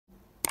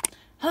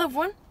Hello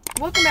everyone,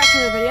 welcome back to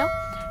the video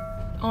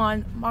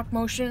on Mock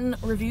Motion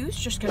Reviews,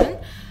 just kidding.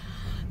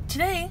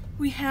 Today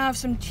we have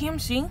some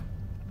TMC,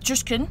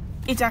 just kidding.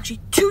 It's actually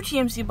 2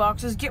 TMC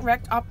boxes, Get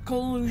Wrecked,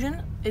 Optical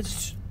Illusion,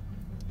 it's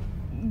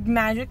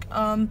magic.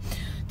 Today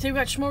we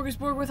got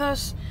Smorgasbord with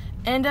us,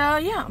 and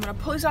yeah, I'm gonna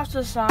pull these off to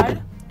the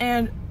side,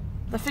 and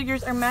the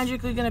figures are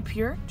magically gonna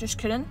appear, just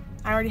kidding.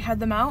 I already had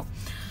them out.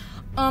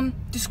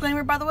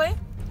 Disclaimer by the way,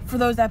 for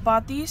those that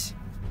bought these,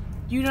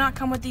 you do not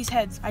come with these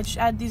heads. I just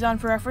added these on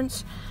for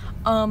reference.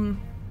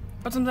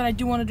 But something I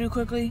do want to do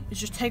quickly is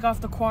just take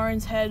off the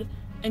Quarren's head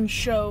and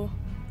show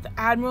the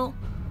Admiral.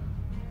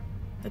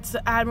 That's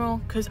the Admiral,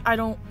 because I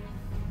don't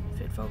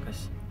fit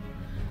focus.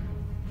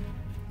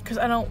 Because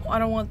I don't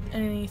want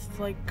any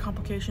like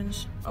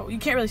complications. Oh, you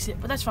can't really see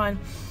it, but that's fine.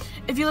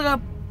 If you look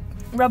up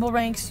Rebel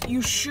ranks,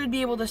 you should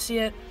be able to see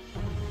it.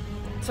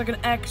 It's like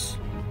an X.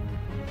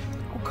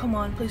 Oh, come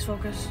on, please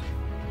focus.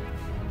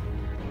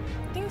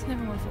 Things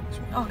never want to focus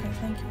me. Okay,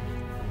 thank you.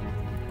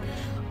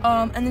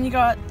 And then you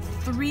got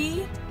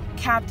 3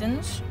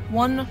 captains,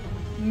 1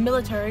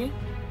 military,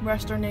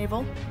 rest are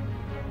naval.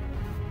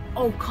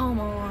 Oh, come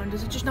on.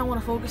 Does it just not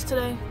want to focus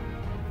today?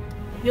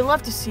 You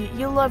love to see it.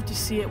 You love to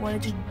see it when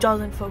it just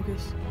doesn't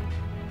focus.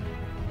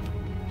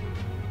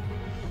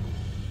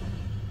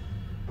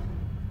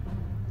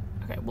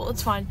 Okay, well,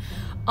 it's fine.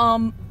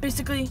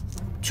 Basically,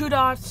 2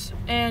 dots,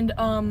 and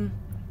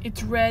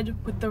it's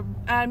red. With the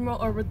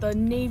Admiral or with the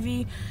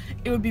Navy,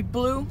 it would be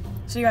blue.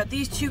 So you got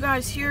these 2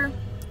 guys here.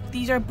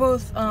 These are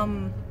both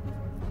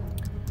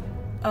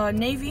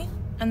Navy,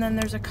 and then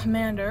there's a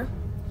commander,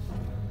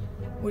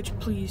 which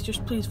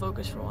please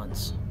focus for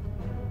once.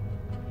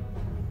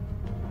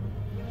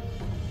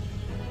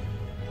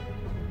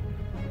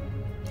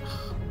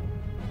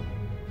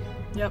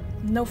 Yep,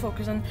 no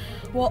focusing.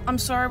 Well, I'm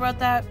sorry about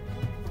that.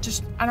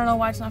 Just, I don't know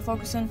why it's not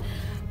focusing,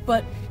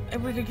 but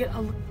if we could get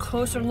a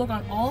closer look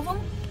on all of them.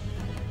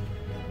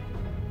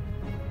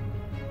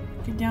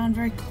 Get down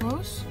very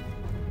close.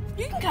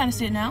 You can kind of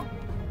see it now.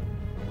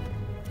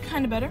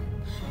 Kind of better.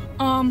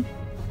 I'm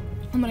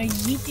gonna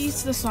yeet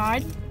these to the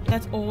side.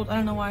 That's old. I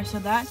don't know why I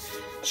said that.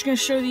 Just gonna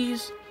show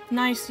these.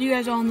 Nice. You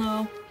guys all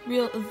know.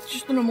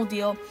 Just the normal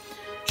deal.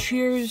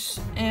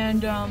 Cheers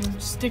and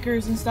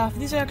stickers and stuff.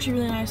 These are actually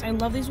really nice. I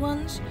love these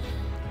ones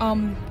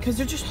because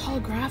they're just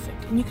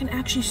holographic, and you can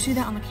actually see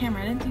that on the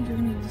camera. I didn't think you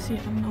were gonna be able to see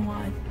it. I don't know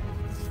why.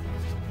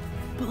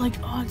 But like,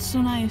 oh, it's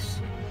so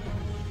nice.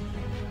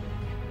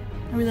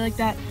 I really like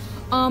that.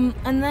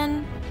 And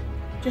then,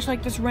 just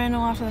like this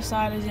random off to the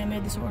side, as I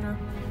made this order,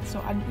 so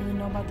I didn't really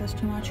know about this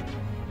too much. You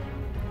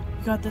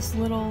got this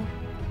little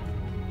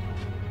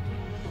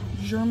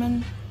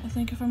German, I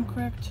think, if I'm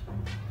correct.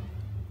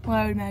 Well,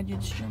 I would imagine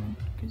it's German,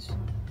 because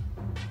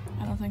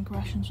I don't think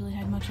Russians really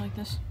had much like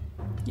this.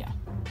 Yeah.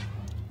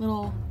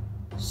 Little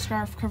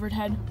scarf-covered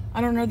head.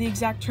 I don't know the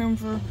exact term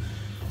for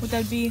what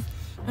that'd be.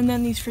 And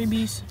then these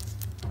freebies.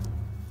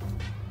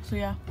 So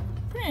yeah,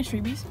 pretty nice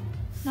freebies.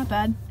 Not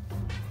bad.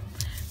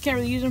 Can't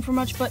really use them for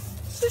much, but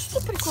they're still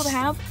pretty cool to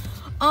have.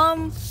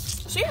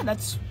 So yeah,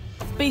 that's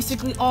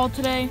basically all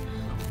today.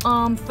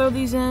 Throw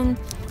these in.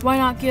 Why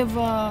not give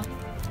the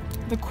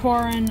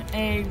Quarren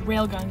a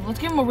railgun? Let's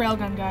give him a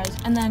railgun, guys,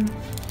 and then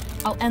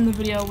I'll end the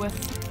video with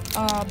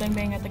bang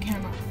bang at the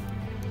camera.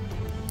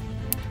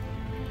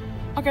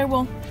 Okay,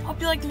 well, hope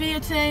you liked the video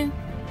today.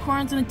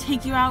 Quarren's gonna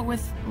take you out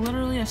with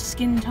literally a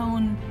skin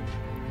tone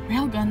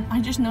railgun.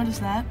 I just noticed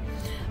that.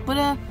 But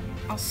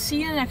I'll see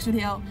you in the next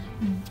video.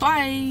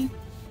 Bye.